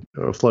flooded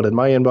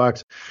my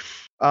inbox,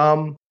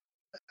 and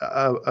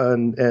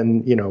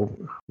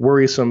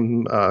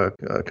worrisome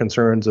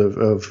concerns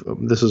of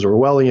this is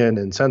Orwellian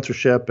and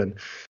censorship, and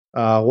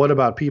what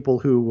about people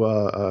who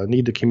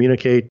need to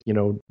communicate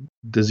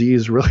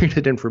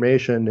disease-related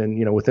information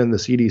and within the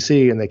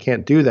CDC, and they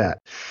can't do that.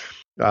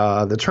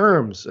 The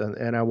terms,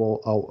 and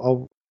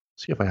I'll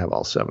see if I have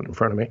all 7 in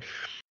front of me.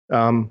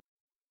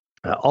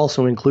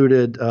 Also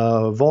included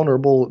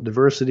vulnerable,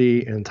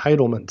 diversity,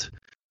 entitlement,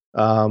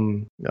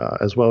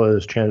 as well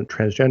as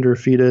transgender,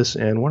 fetus,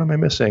 and what am I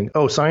missing?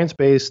 Oh,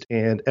 science-based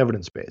and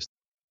evidence-based.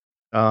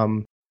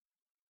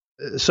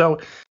 So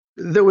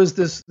there was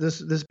this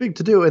big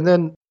to-do, and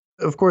then,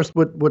 of course,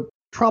 what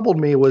troubled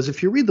me was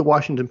if you read the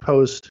Washington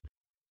Post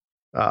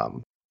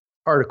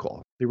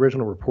article, the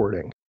original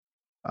reporting,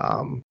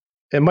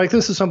 and Mike,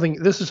 this is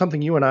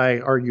something you and I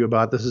argue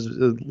about. This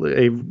is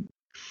a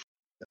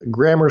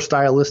grammar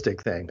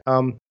stylistic thing.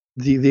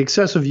 The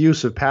excessive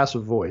use of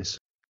passive voice.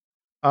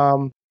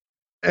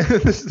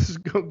 This is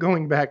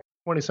going back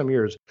 20 some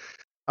years.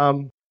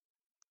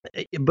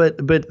 But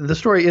the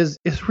story is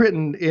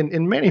written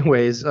in many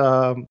ways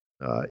in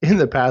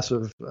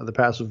the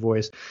passive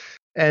voice.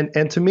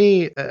 And to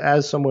me,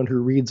 as someone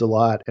who reads a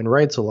lot and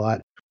writes a lot,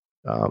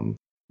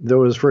 there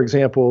was, for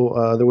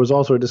example, there was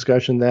also a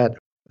discussion that,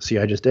 see,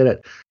 I just did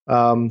it.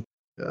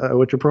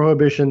 which a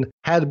prohibition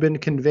had been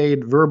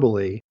conveyed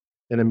verbally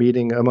in a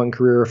meeting among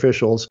career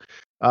officials.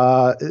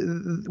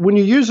 When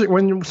you use it,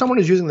 when someone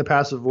is using the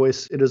passive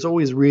voice, it is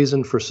always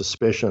reason for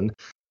suspicion,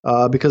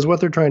 because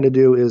what they're trying to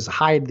do is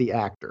hide the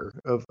actor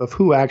of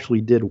who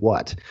actually did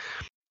what,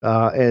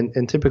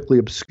 and typically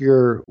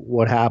obscure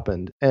what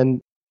happened.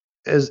 And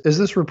as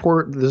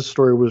this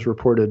story was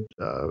reported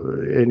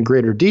in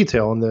greater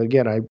detail, and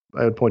again, I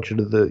would point you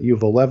to the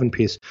UV 11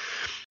 piece.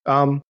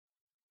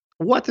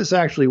 What this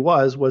actually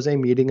was a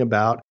meeting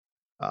about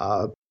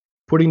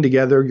putting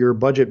together your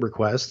budget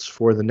requests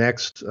for the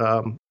next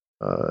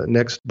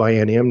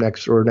biennium,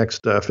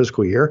 next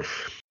fiscal year,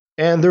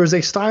 and there was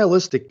a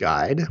stylistic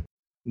guide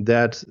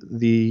that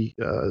the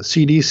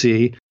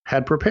CDC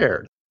had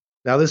prepared.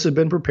 Now, this had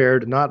been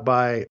prepared not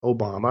by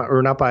Obama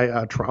or not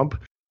by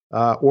Trump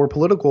or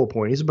political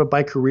appointees, but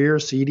by career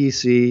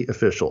CDC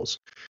officials.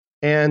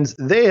 And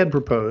they had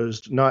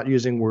proposed not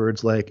using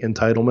words like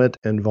entitlement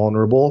and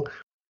vulnerable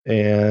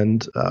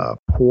and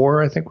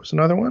poor, I think was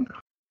another one.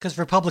 Because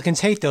Republicans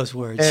hate those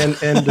words.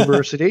 And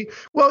diversity.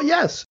 Well,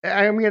 yes.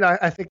 I mean,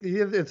 I think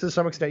to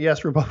some extent,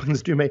 yes,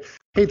 Republicans do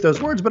hate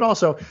those words. But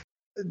also,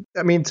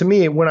 I mean, to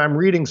me, when I'm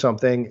reading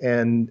something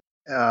and,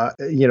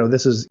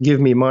 this is give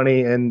me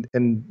money and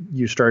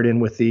you start in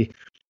with the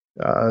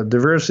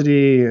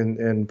diversity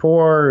and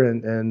poor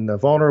and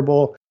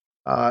vulnerable,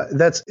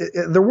 that's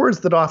the words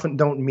that often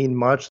don't mean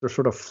much. They're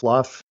sort of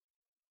fluff.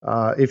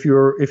 If you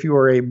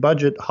are a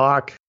budget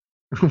hawk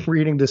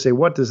reading to say,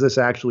 what does this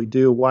actually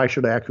do? Why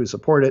should I actually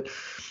support it?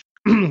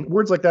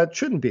 Words like that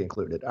shouldn't be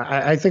included.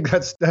 I think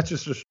that's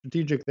just a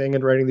strategic thing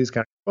in writing these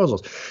kind of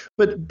proposals.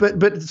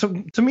 But so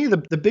to me,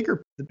 the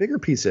bigger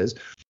piece is,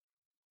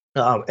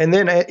 and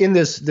then in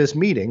this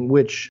meeting,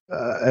 which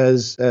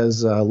as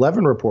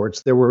Levin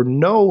reports, there were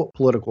no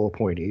political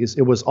appointees.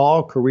 It was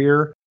all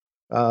career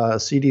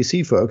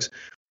CDC folks.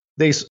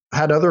 They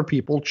had other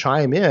people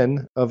chime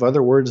in of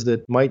other words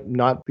that might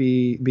not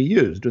be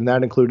used, and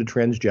that included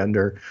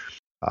transgender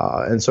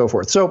and so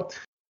forth. So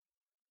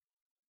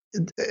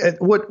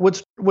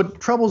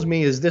what troubles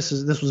me is this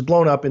was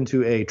blown up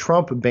into a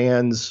Trump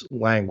bans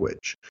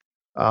language,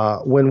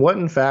 when what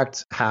in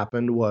fact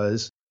happened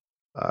was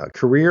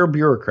career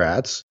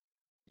bureaucrats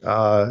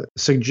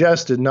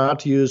suggested not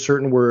to use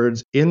certain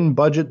words in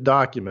budget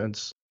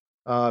documents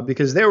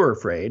because they were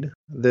afraid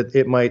that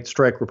it might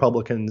strike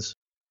Republicans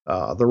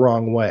the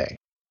wrong way.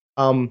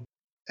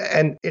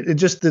 And it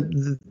just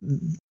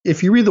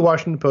if you read the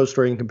Washington Post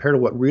story and compare to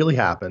what really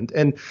happened,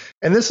 and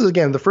this is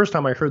again the first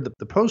time I heard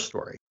the Post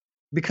story,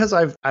 because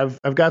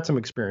I've got some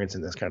experience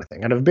in this kind of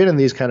thing, and I've been in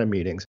these kind of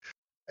meetings.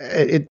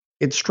 It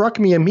struck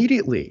me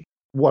immediately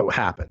what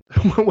happened,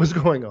 what was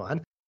going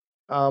on.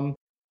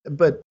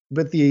 But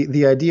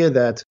the idea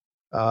that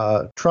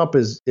Trump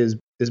is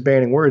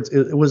banning words,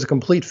 it was a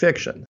complete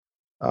fiction,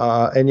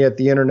 and yet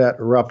the internet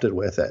erupted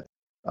with it.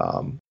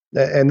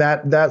 And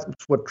that's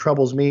what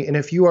troubles me. And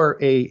if you are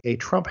a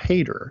Trump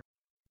hater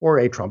or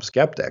a Trump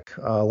skeptic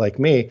like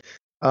me,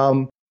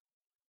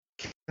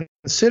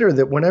 consider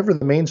that whenever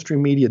the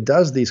mainstream media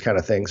does these kind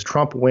of things,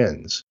 Trump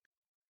wins,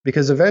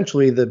 because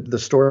eventually the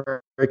story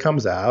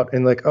comes out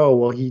and like, oh,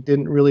 well, he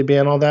didn't really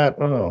ban all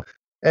that. Oh,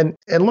 and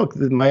look,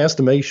 my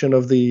estimation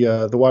of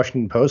the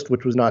Washington Post,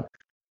 which was not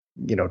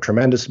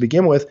tremendous to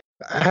begin with,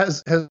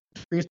 has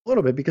increased a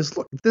little bit, because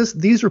look,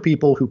 these are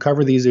people who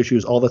cover these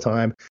issues all the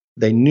time.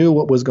 They knew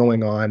what was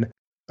going on.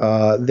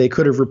 They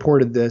could have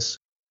reported this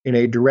in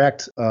a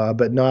direct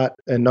but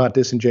not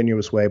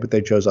disingenuous way, but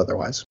they chose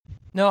otherwise.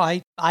 No,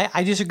 I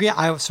disagree.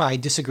 I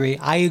disagree.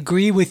 I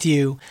agree with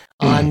you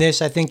on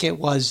this. I think it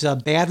was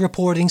bad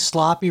reporting,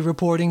 sloppy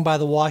reporting by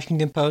the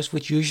Washington Post,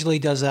 which usually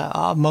does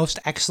a most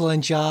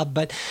excellent job.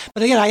 But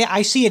again,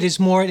 I see it as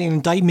more an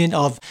indictment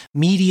of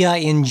media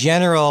in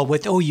general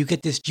with, you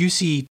get this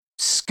juicy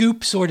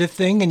scoop sort of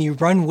thing and you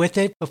run with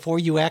it before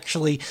you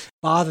actually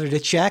bother to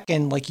check,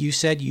 and like you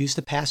said, use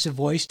the passive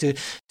voice to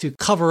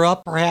cover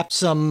up perhaps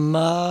some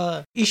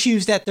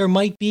issues that there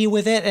might be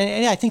with it.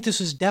 And I think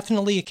this was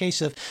definitely a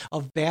case of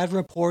bad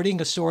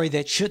reporting, a story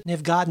that shouldn't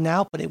have gotten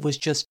out, but it was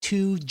just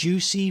too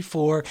juicy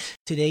for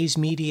today's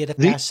media to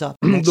pass up.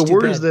 The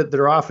words that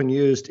are often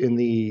used in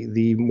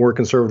the more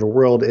conservative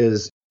world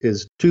is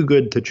too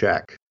good to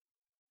check.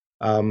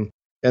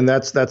 And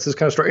that's this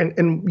kind of story.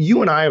 And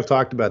you and I have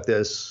talked about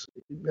this,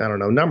 I don't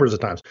know, numbers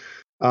of times.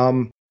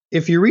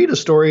 If you read a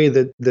story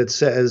that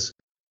says,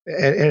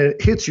 and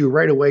it hits you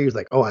right away, you're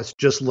like, oh, it's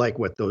just like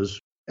what those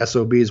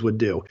SOBs would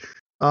do.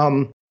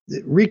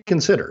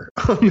 Reconsider,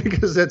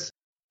 because if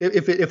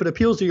it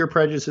appeals to your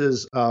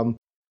prejudices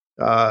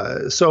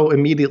so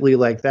immediately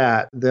like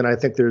that, then I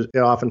think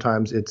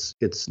oftentimes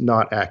it's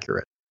not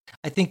accurate.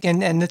 I think,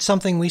 and it's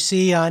something we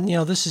see on,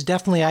 this is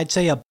definitely, I'd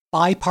say, a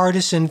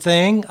bipartisan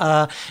thing.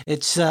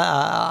 It's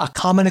a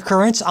common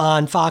occurrence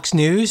on Fox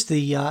News,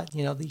 the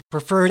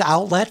preferred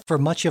outlet for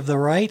much of the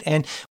right,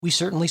 and we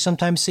certainly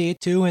sometimes see it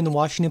too in the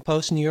Washington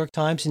Post, New York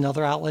Times, and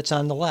other outlets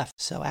on the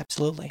left. So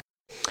absolutely.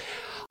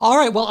 All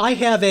right. Well, I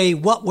have a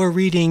what we're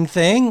reading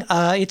thing.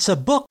 It's a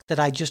book that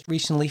I just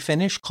recently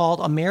finished called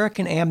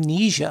American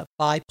Amnesia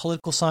by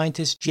political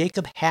scientists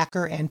Jacob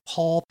Hacker and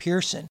Paul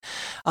Pearson.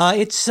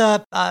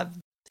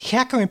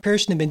 Hacker and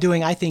Pearson have been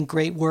doing, I think,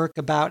 great work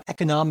about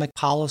economic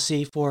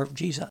policy for,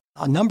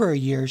 a number of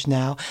years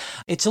now.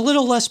 It's a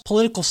little less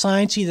political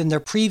sciencey than their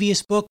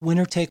previous book,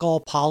 Winner Take All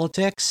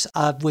Politics,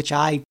 which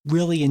I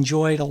really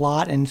enjoyed a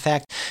lot and, in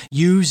fact,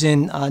 use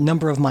in a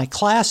number of my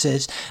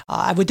classes.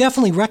 I would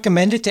definitely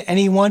recommend it to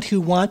anyone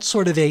who wants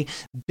sort of a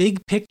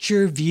big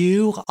picture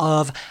view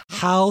of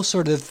how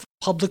sort of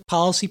public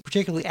policy,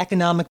 particularly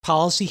economic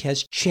policy,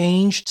 has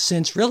changed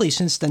since the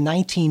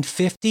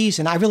 1950s.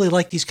 And I really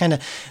like these kind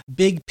of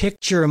big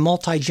picture,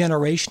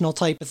 multi-generational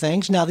type of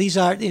things. Now,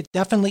 it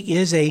definitely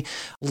is a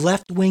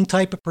left-wing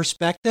type of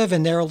perspective,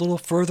 and they're a little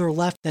further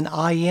left than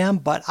I am,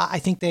 but I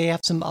think they have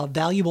some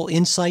valuable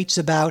insights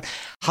about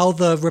how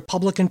the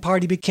Republican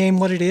Party became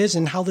what it is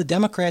and how the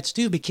Democrats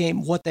too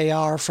became what they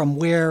are from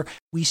where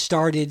we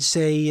started,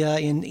 say,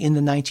 in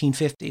the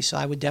 1950s. So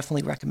I would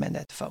definitely recommend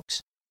that to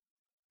folks.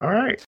 All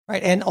right.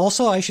 Right. And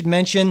also, I should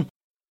mention,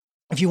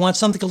 if you want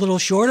something a little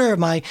shorter,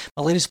 my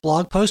latest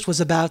blog post was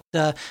about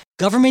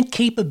government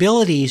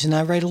capabilities, and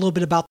I write a little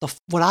bit about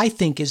what I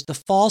think is the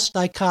false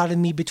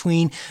dichotomy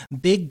between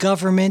big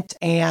government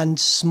and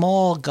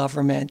small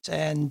government.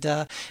 And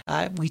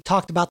we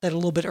talked about that a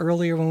little bit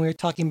earlier when we were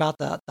talking about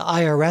the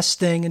IRS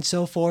thing and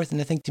so forth.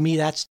 And I think to me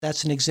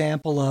that's an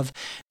example of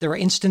there are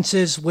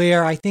instances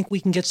where I think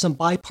we can get some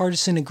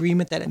bipartisan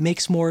agreement that it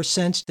makes more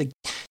sense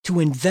to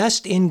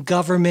invest in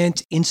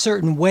government in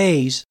certain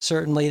ways,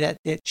 certainly that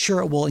it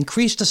will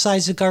increase the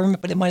size of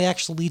government, but it might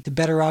actually lead to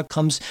better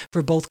outcomes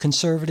for both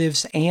conservatives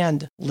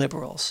and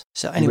liberals.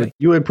 So anyway.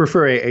 You would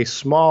prefer a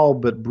small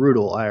but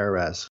brutal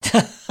IRS.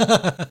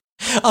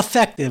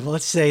 Effective,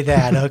 let's say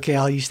that. Okay,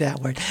 I'll use that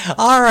word.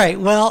 All right.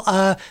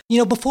 Well,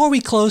 before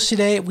we close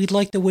today, we'd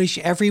like to wish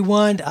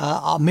everyone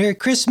a Merry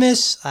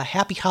Christmas, a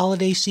happy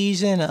holiday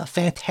season, a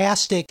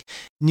fantastic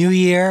New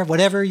Year,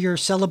 whatever you're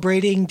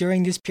celebrating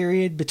during this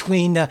period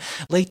between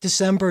late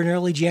December and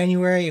early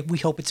January. We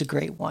hope it's a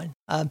great one.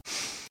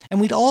 And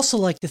we'd also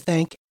like to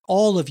thank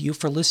all of you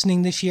for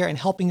listening this year and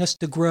helping us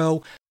to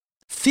grow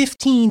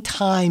 15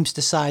 times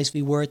the size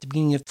we were at the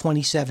beginning of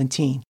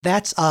 2017.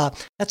 That's a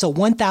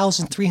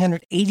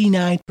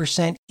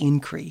 1,389%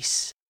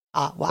 increase.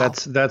 Wow.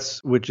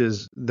 That's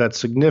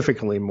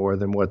significantly more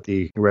than what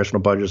the Congressional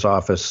Budget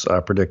Office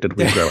predicted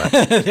we'd grow at.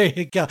 There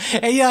you go.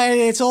 And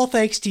it's all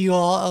thanks to you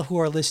all who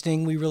are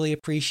listening. We really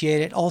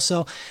appreciate it.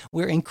 Also,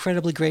 we're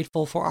incredibly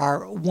grateful for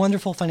our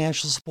wonderful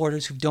financial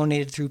supporters who've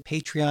donated through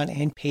Patreon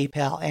and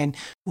PayPal and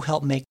who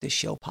help make this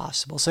show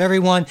possible. So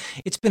everyone,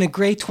 it's been a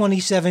great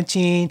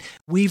 2017.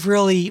 We've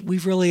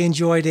really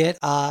enjoyed it.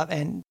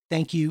 And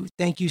Thank you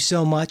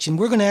so much. And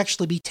we're going to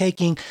actually be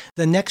taking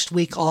the next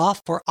week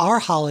off for our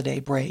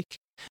holiday break.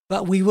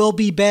 But we will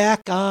be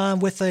back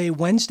with a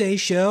Wednesday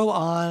show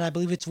on, I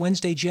believe it's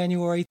Wednesday,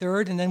 January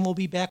 3rd. And then we'll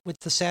be back with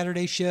the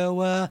Saturday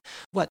show,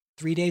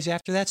 3 days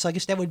after that? So I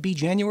guess that would be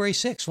January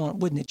 6th,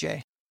 wouldn't it,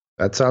 Jay?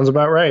 That sounds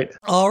about right.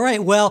 All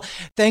right. Well,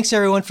 thanks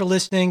everyone for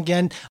listening.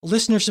 Again,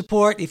 listener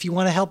support. If you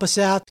want to help us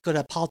out, go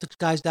to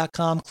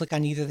politicsguys.com, click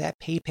on either that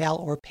PayPal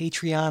or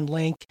Patreon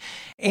link.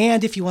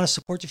 And if you want to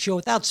support the show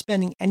without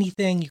spending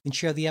anything, you can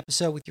share the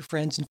episode with your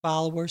friends and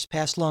followers,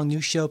 pass along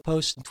new show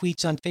posts and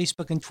tweets on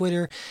Facebook and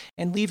Twitter,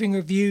 and leaving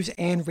reviews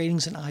and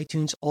ratings on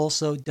iTunes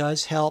also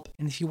does help.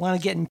 And if you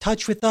want to get in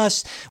touch with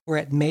us, we're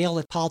at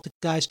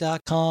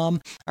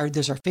mail@politicsguys.com.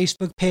 There's our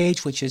Facebook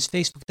page, which is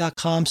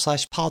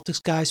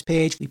facebook.com/politicsguys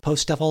page. We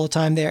post stuff all the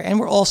time there. And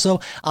we're also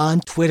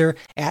on Twitter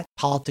at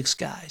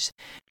politicsguys.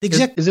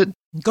 Is it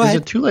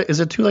too late? Is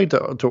it too late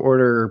to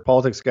order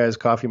Politics Guys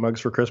coffee mugs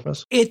for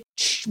Christmas?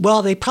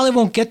 Well, they probably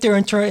won't get there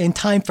in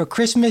time for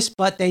Christmas,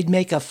 but they'd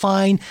make a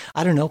fine,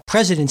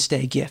 President's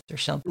Day gift or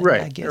something.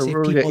 Right. I guess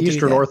or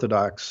Eastern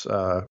Orthodox,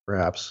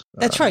 perhaps.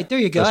 That's right. There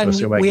you go. And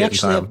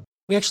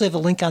we actually have a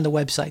link on the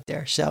website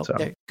there. So.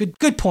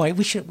 Good point.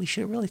 We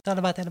should really thought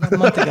about that about a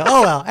month ago.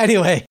 Oh, well,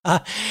 anyway,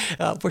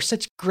 we're so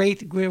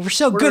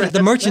good at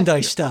the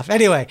merchandise stuff.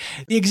 Anyway,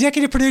 the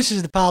executive producers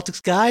of the Politics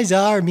Guys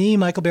are me,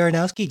 Michael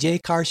Baranowski, Jay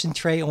Carson,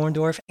 Trey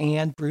Orndorff,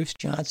 and Bruce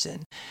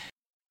Johnson.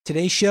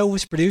 Today's show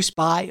was produced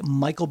by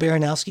Michael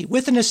Baranowski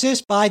with an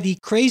assist by the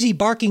crazy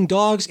barking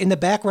dogs in the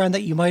background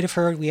that you might have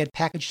heard. We had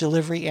package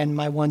delivery and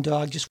my one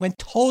dog just went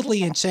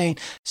totally insane.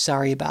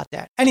 Sorry about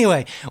that.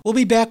 Anyway, we'll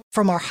be back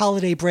from our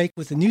holiday break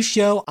with a new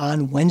show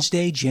on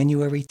Wednesday,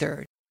 January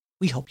 3rd.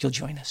 We hope you'll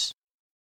join us.